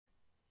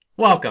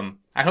Welcome!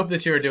 I hope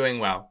that you are doing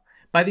well.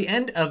 By the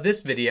end of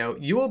this video,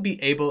 you will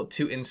be able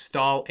to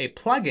install a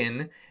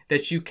plugin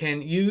that you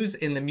can use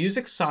in the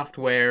music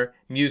software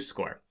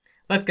MuseScore.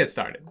 Let's get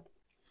started.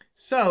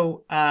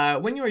 So,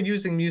 when you are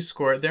using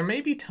MuseScore, there may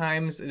be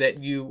times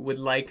that you would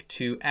like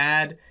to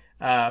add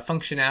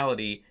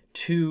functionality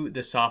to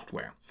the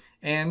software.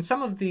 And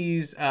some of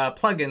these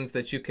plugins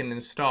that you can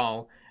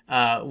install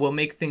will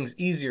make things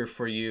easier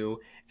for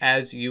you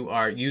as you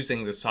are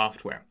using the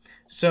software.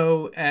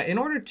 So in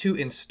order to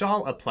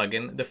install a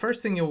plugin, the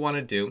first thing you'll want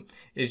to do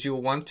is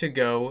you'll want to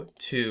go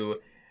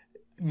to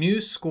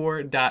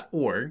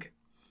musescore.org.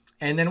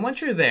 And then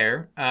once you're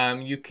there,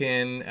 you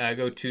can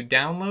go to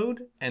download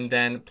and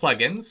then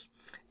plugins.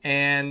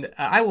 And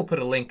I will put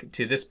a link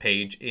to this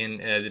page in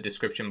the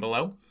description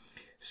below.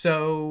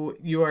 So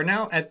you are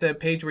now at the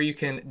page where you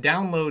can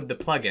download the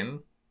plugin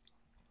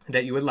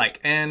that you would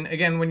like. And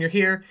again, when you're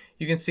here,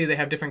 you can see they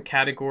have different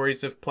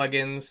categories of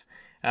plugins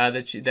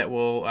that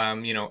will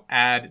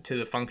add to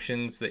the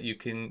functions that you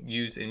can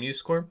use in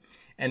MuseScore.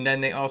 And then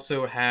they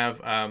also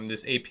have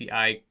this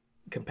API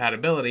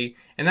compatibility,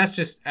 and that's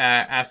just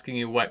asking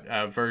you what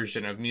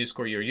version of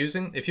MuseScore you're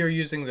using. If you're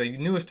using the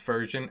newest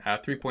version,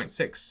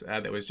 3.6,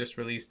 that was just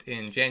released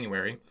in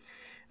January,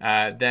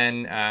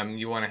 then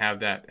you want to have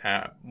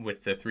that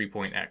with the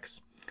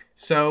 3.x.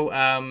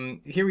 So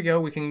here we go.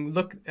 We can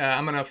look.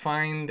 I'm going to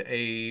find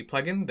a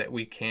plugin that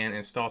we can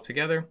install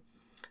together.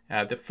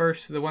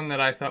 The one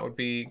that I thought would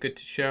be good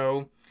to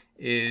show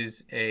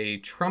is a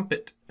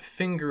Trumpet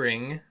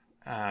fingering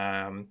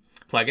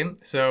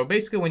plugin. So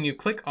basically, when you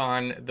click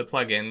on the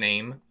plugin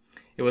name,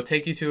 it will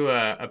take you to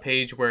a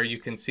page where you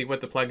can see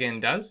what the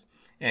plugin does.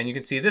 And you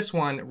can see this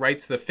one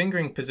writes the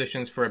fingering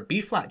positions for a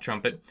B-flat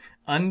trumpet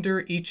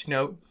under each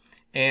note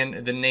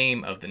and the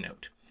name of the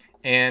note.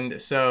 And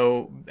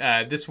so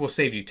this will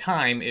save you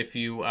time if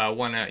you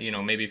want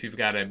to, maybe if you've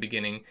got a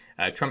beginning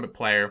trumpet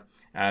player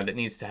that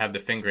needs to have the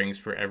fingerings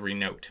for every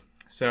note.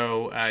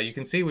 So you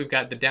can see we've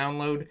got the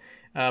download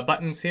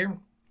buttons here.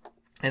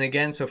 And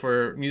again, so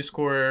for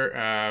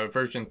MuseScore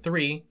version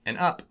 3 and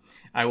up,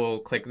 I will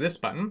click this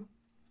button.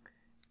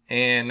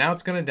 And now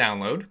it's going to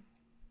download.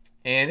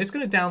 And it's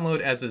going to download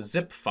as a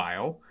zip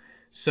file.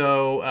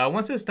 So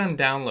once it's done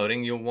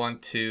downloading, you'll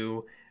want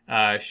to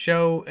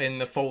show in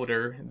the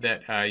folder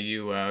that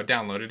you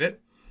downloaded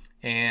it.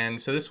 And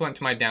so this went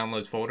to my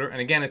downloads folder.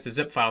 And again, it's a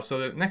zip file. So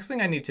the next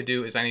thing I need to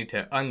do is I need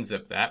to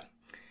unzip that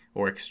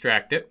or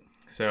extract it.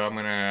 So I'm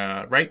going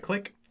to right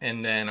click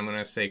and then I'm going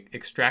to say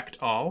extract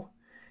all.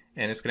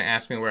 And it's going to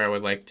ask me where I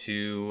would like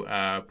to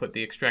put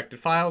the extracted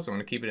files. I'm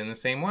going to keep it in the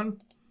same one.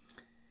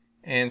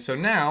 And so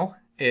now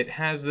it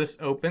has this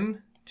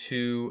open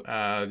to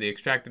the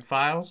extracted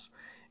files.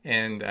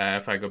 And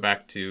if I go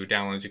back to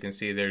downloads, you can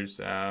see there's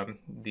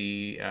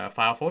the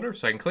file folder.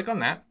 So I can click on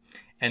that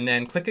and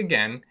then click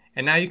again.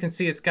 And now you can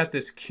see it's got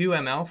this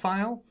QML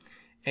file.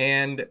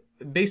 And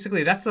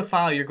basically that's the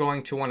file you're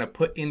going to want to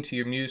put into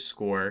your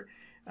MuseScore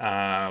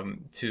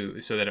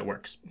so that it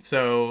works.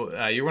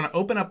 So you want to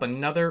open up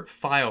another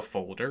file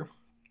folder.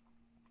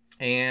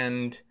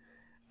 And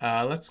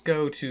let's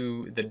go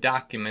to the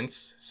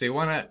documents. So you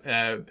want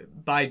to,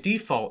 by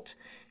default,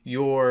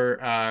 your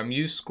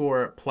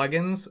MuseScore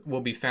plugins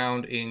will be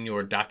found in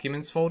your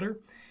documents folder,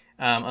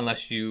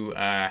 unless you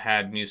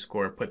had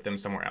MuseScore put them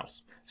somewhere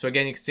else. So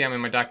again, you can see I'm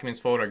in my documents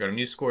folder. I go to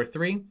MuseScore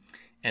 3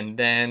 and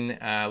then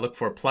look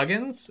for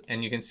plugins.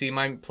 And you can see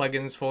my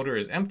plugins folder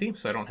is empty,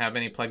 so I don't have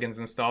any plugins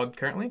installed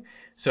currently.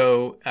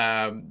 So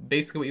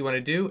basically what you want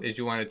to do is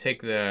you want to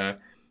take the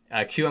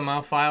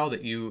QML file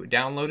that you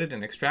downloaded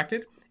and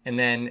extracted and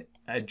then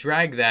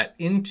drag that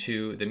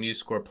into the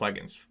MuseScore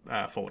plugins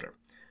folder.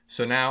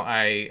 So now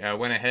I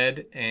went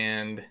ahead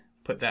and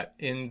put that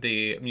in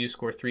the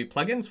MuseScore 3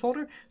 plugins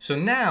folder. So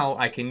now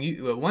I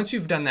can once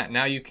you've done that,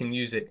 now you can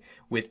use it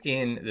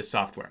within the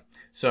software.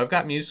 So I've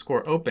got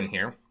MuseScore open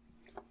here.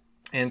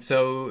 And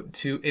so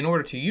in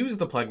order to use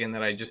the plugin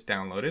that I just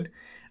downloaded,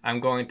 I'm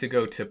going to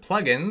go to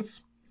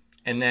plugins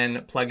and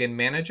then plugin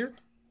manager.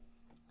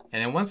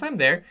 And then once I'm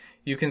there,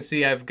 you can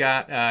see I've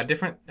got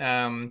different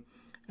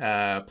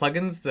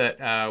plugins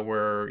that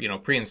were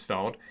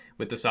pre-installed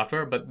with the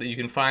software, but you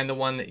can find the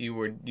one that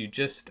you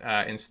just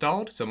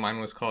installed. So mine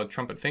was called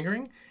Trumpet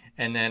Fingering,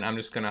 and then I'm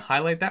just going to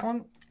highlight that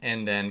one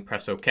and then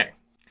press OK.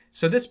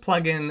 So this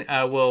plugin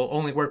will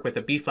only work with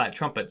a B-flat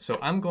trumpet, so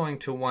I'm going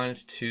to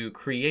want to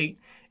create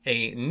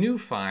a new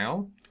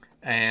file,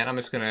 and I'm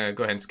just going to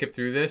go ahead and skip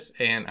through this,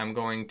 and I'm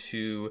going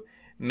to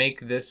make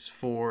this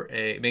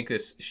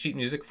sheet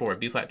music for a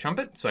B-flat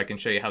trumpet, so I can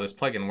show you how this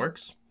plugin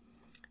works.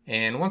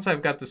 And once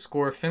I've got the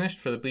score finished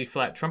for the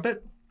B-flat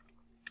trumpet,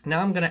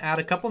 now I'm going to add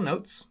a couple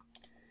notes,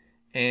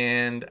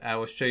 and I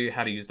will show you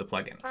how to use the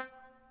plugin.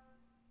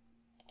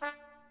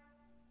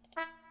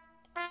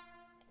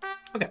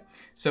 Okay,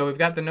 so we've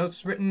got the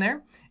notes written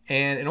there,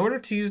 and in order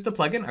to use the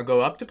plugin, I'll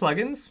go up to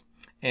plugins,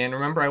 and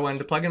remember I went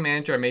to plugin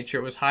manager, I made sure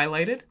it was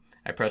highlighted,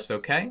 I pressed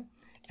OK,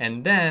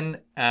 and then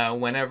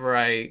whenever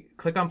I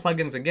click on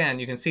plugins again,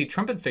 you can see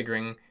trumpet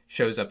fingering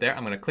shows up there.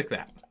 I'm going to click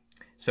that.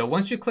 So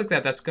once you click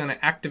that, that's going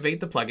to activate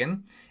the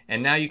plugin.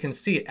 And now you can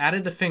see it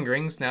added the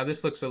fingerings. Now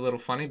this looks a little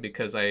funny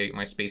because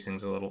my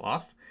spacing's a little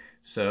off.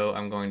 So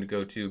I'm going to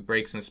go to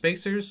breaks and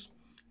spacers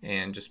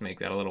and just make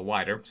that a little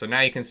wider. So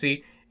now you can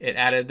see it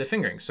added the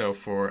fingering. So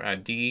for a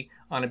D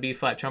on a B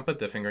flat trumpet,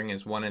 the fingering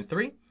is 1 and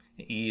 3,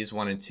 E is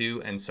 1 and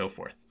 2, and so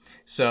forth.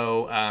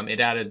 So it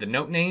added the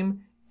note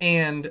name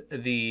and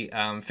the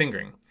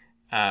fingering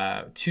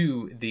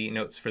to the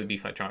notes for the B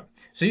flat trumpet.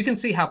 So you can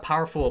see how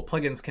powerful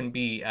plugins can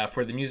be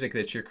for the music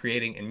that you're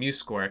creating in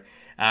MuseScore.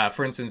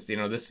 For instance,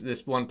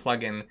 this one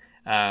plugin,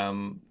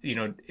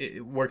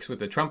 it works with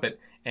the trumpet.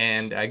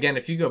 And again,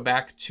 if you go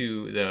back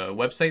to the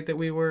website that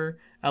we were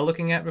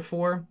looking at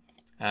before,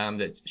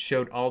 that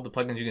showed all the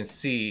plugins, you can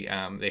see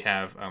they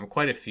have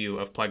quite a few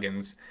of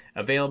plugins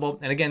available.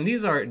 And again,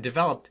 these are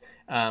developed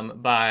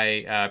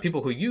by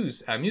people who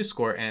use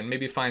MuseScore and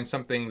maybe find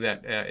something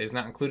that is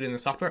not included in the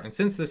software. And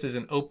since this is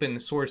an open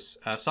source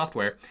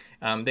software,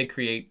 they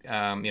create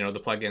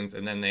the plugins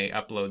and then they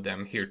upload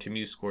them here to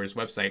MuseScore's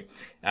website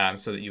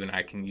so that you and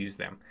I can use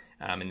them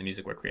in the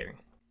music we're creating.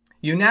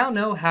 You now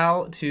know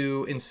how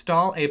to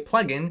install a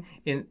plugin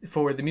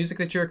for the music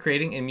that you're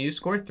creating in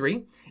MuseScore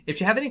 3. If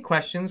you have any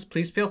questions,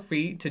 please feel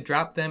free to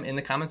drop them in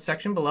the comments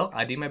section below.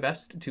 I do my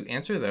best to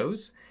answer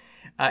those.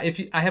 I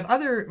have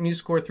other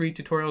MuseScore 3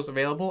 tutorials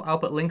available. I'll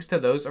put links to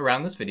those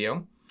around this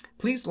video.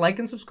 Please like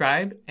and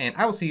subscribe, and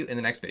I will see you in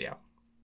the next video.